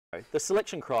The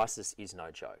selection crisis is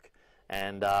no joke,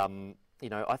 and you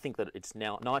know, I think that it's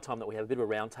now night time that we have a bit of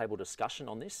a roundtable discussion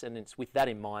on this, and it's with that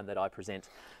in mind that I present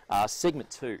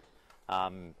segment 2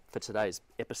 for today's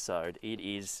episode. It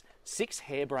is 6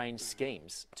 harebrained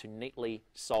schemes to neatly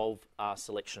solve our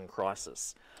selection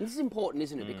crisis. This is important,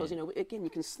 isn't it? Because, you know, again, you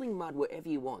can sling mud wherever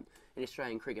you want in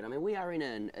Australian cricket. I mean, we are in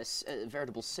a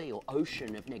veritable sea or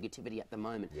ocean of negativity at the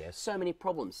moment. Yes. So many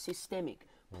problems, systemic,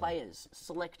 players,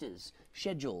 selectors,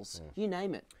 schedules, you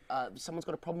name it. Someone's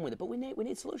got a problem with it, but we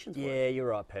need solutions for it. Yeah, you're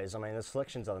right, Pez. I mean, the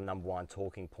selections are the #1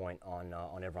 talking point on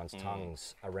everyone's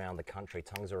tongues around the country.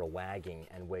 Tongues are a-wagging,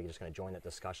 and we're just going to join that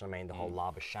discussion. I mean, the whole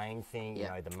Labuschagne thing, you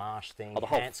know, the Marsh thing, the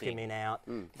whole Hanscom in out,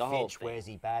 The whole Finch, thing. where's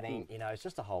he batting? You know, it's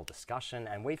just a whole discussion,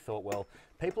 and we thought, well,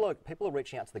 people are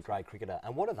reaching out to the grade cricketer,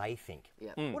 and what do they think?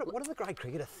 Yeah. What does the grade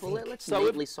cricketer think? Well, let's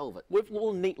neatly solve it.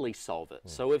 We'll neatly solve it.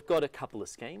 So we've got a couple of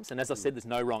schemes, and as I said, there's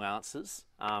no wrong answers.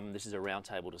 This is a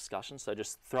roundtable discussion, so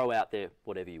just throw out there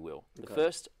whatever you will. The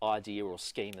first idea or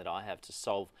scheme that I have to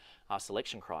solve our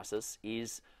selection crisis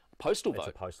is a postal vote. It's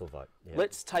a postal vote. Yeah.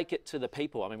 Let's take it to the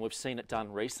people. I mean, we've seen it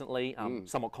done recently,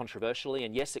 somewhat controversially,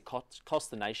 and yes, it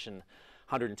cost the nation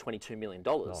 $122 million.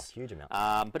 Oh, huge amount.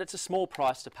 But it's a small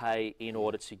price to pay in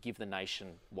order to give the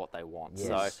nation what they want. Yes.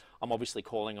 So I'm obviously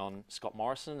calling on Scott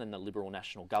Morrison and the Liberal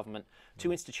National Government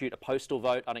to institute a postal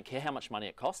vote. I don't care how much money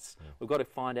it costs. We've got to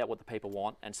find out what the people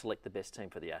want and select the best team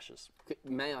for the Ashes.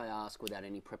 May I ask, without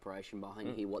any preparation behind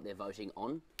here, what they're voting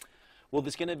on? Well,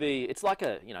 there's going to be, it's like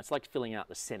filling out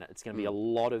the Senate. It's going to be a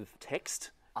lot of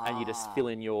text. And you just fill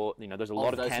in your, there's a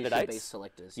lot of candidates. Should be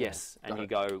selectors. Yes, and you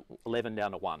go 11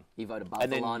 down to 1. You vote above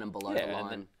the line and below the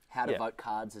line. How to vote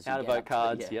cards as you How to get up vote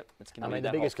cards, it. yep. It's I mean, the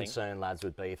biggest concern, lads,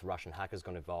 would be if Russian hackers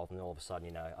got involved and all of a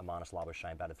sudden, Amartya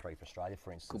Labuschagne batted 3 for Australia,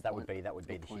 for instance. That would be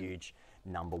the huge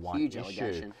 #1 Huge issue.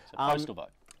 allegation. So postal vote.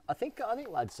 I think,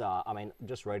 lads, I mean,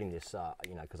 just reading this,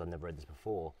 because I've never read this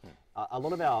before, a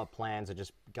lot of our plans are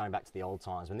just going back to the old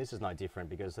times, and this is no different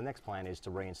because the next plan is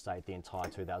to reinstate the entire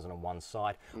 2001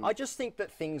 side. I just think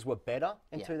that things were better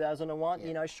in 2001.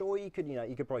 Yeah. Sure, you could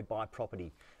probably buy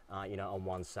property, on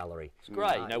one salary. It's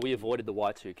great. We avoided the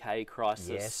Y2K crisis.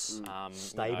 Yes.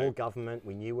 Stable government.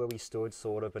 We knew where we stood,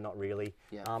 sort of, but not really.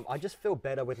 Yeah. I just feel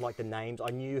better with like the names. I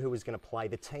knew who was going to play.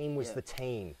 The team was the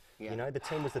team. Yeah. The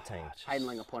team was the team. Hayden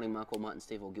Langer, Ponting, Mark, or Martin,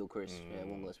 Steve, or Gilchrist. Yeah,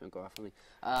 one less went for me.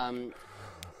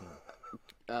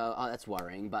 That's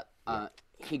worrying, but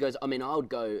he goes, I mean, I would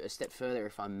go a step further,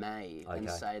 if I may, and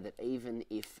say that even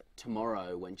if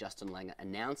tomorrow, when Justin Langer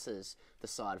announces the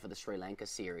side for the Sri Lanka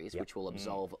series, which will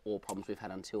absolve all problems we've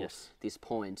had until this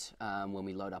point, when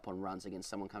we load up on runs against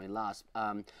someone coming last,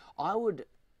 I would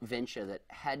venture that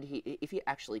if he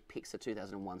actually picks the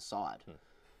 2001 side,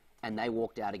 and they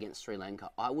walked out against Sri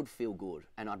Lanka, I would feel good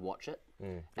and I'd watch it.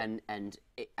 And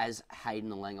as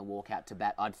Hayden and Langer walk out to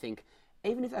bat, I'd think,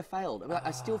 even if they failed, I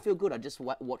still feel good. I just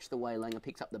watch the way Langer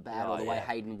picks up the bat or the way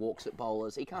Hayden walks at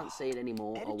bowlers. He can't see it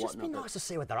anymore or It'd just be whatnot. nice to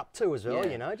see what they're up to as well,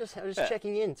 just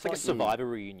checking in. It's like a Survivor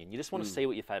reunion. You just want to see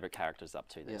what your favourite character's up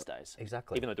to these days.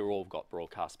 Exactly. Even though they're all got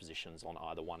broadcast positions on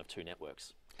either one of 2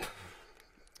 networks.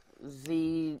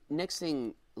 The next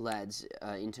thing, lads,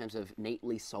 in terms of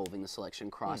neatly solving the selection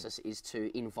crisis is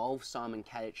to involve Simon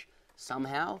Kadich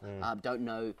somehow. Don't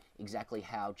know exactly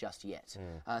how just yet.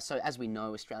 So as we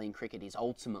know, Australian cricket is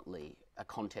ultimately a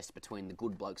contest between the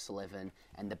good blokes 11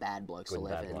 and the bad blokes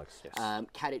 11. Bad blokes, yes.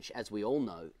 Kadich, as we all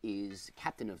know, is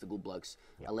captain of the good blokes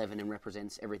 11 and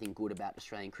represents everything good about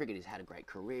Australian cricket. He's had a great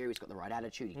career. He's got the right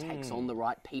attitude. He takes on the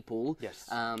right people. Yes.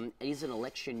 It is an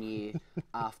election year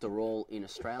after all in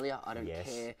Australia. I don't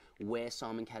care where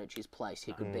Simon Kadich is placed.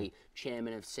 He could be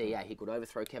chairman of CA. He could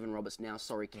overthrow Kevin Roberts. Now,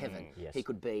 sorry, Kevin. Yes. He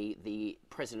could be the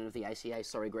president of the ACA.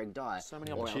 Sorry, Greg Dyer. So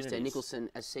many or opportunities. Alistair Nicholson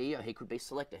as CEO. He could be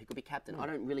selector. He could be captain. I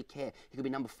don't really care. He could be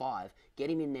number 5. Get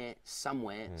him in there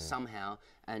somewhere, somehow,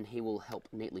 and he will help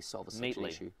neatly solve a selection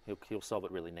issue. He'll solve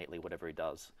it really neatly, whatever he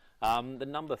does. The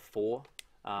number 4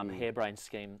 harebrained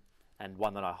scheme, and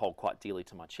one that I hold quite dearly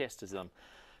to my chest, is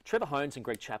Trevor Hohns and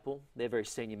Greg Chappell. They're very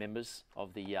senior members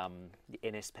of the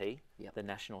NSP, the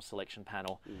National Selection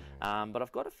Panel. But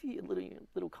I've got a few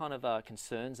little kind of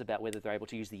concerns about whether they're able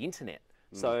to use the internet.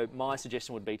 So my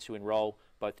suggestion would be to enrol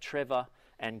both Trevor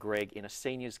and Greg in a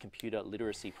seniors computer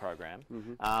literacy program.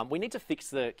 We need to fix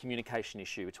the communication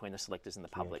issue between the selectors and the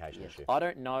public. I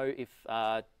don't know if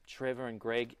Trevor and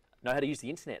Greg know how to use the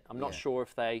internet. I'm not sure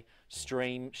if they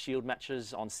stream Shield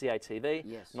matches on CATV.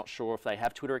 Yes. Not sure if they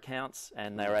have Twitter accounts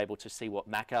and they're able to see what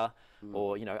Macca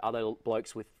or other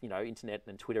blokes with internet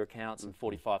and Twitter accounts and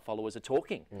 45 followers are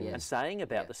talking and saying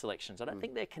about the selections. I don't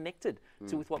think they're connected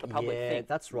to with what the public think. Yeah,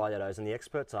 that's right, Edos, and the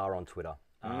experts are on Twitter.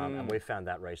 And we found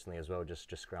that recently as well, just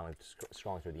scrolling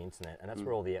through the internet, and that's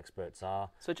where all the experts are.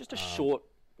 So just a short,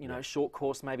 short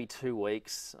course, maybe 2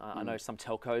 weeks. I know some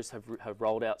telcos have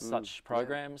rolled out such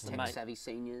programs. To Tech-savvy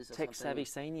seniors or Tech-savvy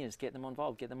seniors, get them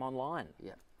involved, get them online.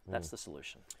 Yeah. That's the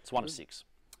solution. It's 1 of 6.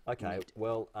 Okay,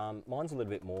 well, mine's a little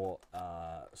bit more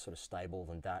sort of stable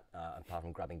than that, apart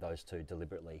from grabbing those two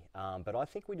deliberately. But I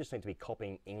think we just need to be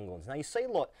copying England's. Now, you see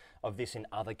a lot of this in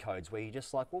other codes where you're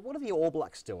just like, well, what are the All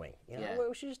Blacks doing? You know, well,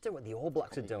 we should just do what the All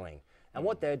Blacks are doing. And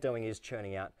what they're doing is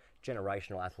churning out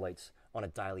generational athletes on a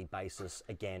daily basis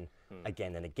again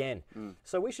and again.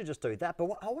 So we should just do that. But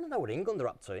I want to know what England are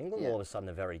up to. England all of a sudden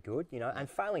are very good, and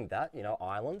failing that,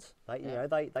 Ireland, they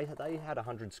had a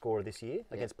 100 scorer this year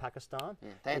against Pakistan. Yeah.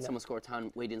 They had someone score a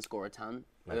ton. We didn't score a ton.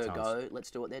 Ergo, let's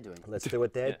do what they're doing. Let's do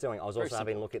what they're doing. I was also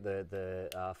having a look at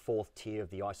the fourth tier of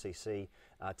the ICC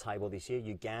table this year.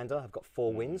 Uganda have got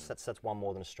 4 wins. That's one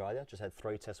more than Australia. Just had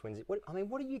 3 test wins. What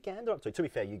are Uganda up to? To be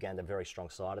fair, Uganda very strong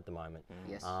side at the moment.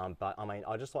 Yes. But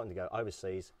I just like them to go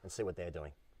overseas and see what they're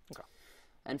doing. Okay.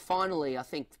 And finally, I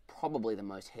think probably the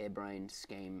most harebrained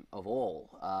scheme of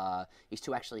all is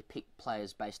to actually pick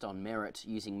players based on merit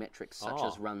using metrics such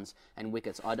as runs and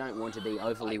wickets. I don't want to be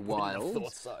overly wild or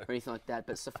anything like that,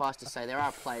 but suffice to say there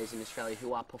are players in Australia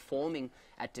who are performing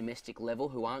at domestic level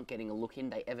who aren't getting a look in.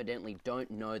 They evidently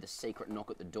don't know the secret knock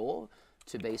at the door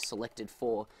to be selected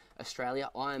for Australia.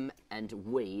 And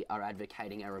we are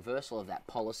advocating a reversal of that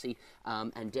policy,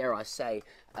 and dare I say,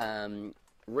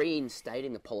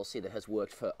 reinstating the policy that has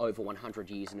worked for over 100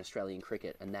 years in Australian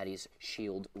cricket, and that is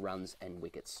shield runs and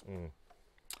wickets.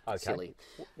 Okay. Silly.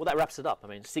 Well, that wraps it up. I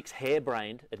mean, 6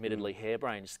 harebrained, admittedly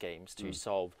harebrained schemes to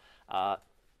solve,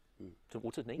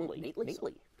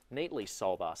 neatly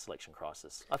solve our selection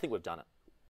crisis. I think we've done it.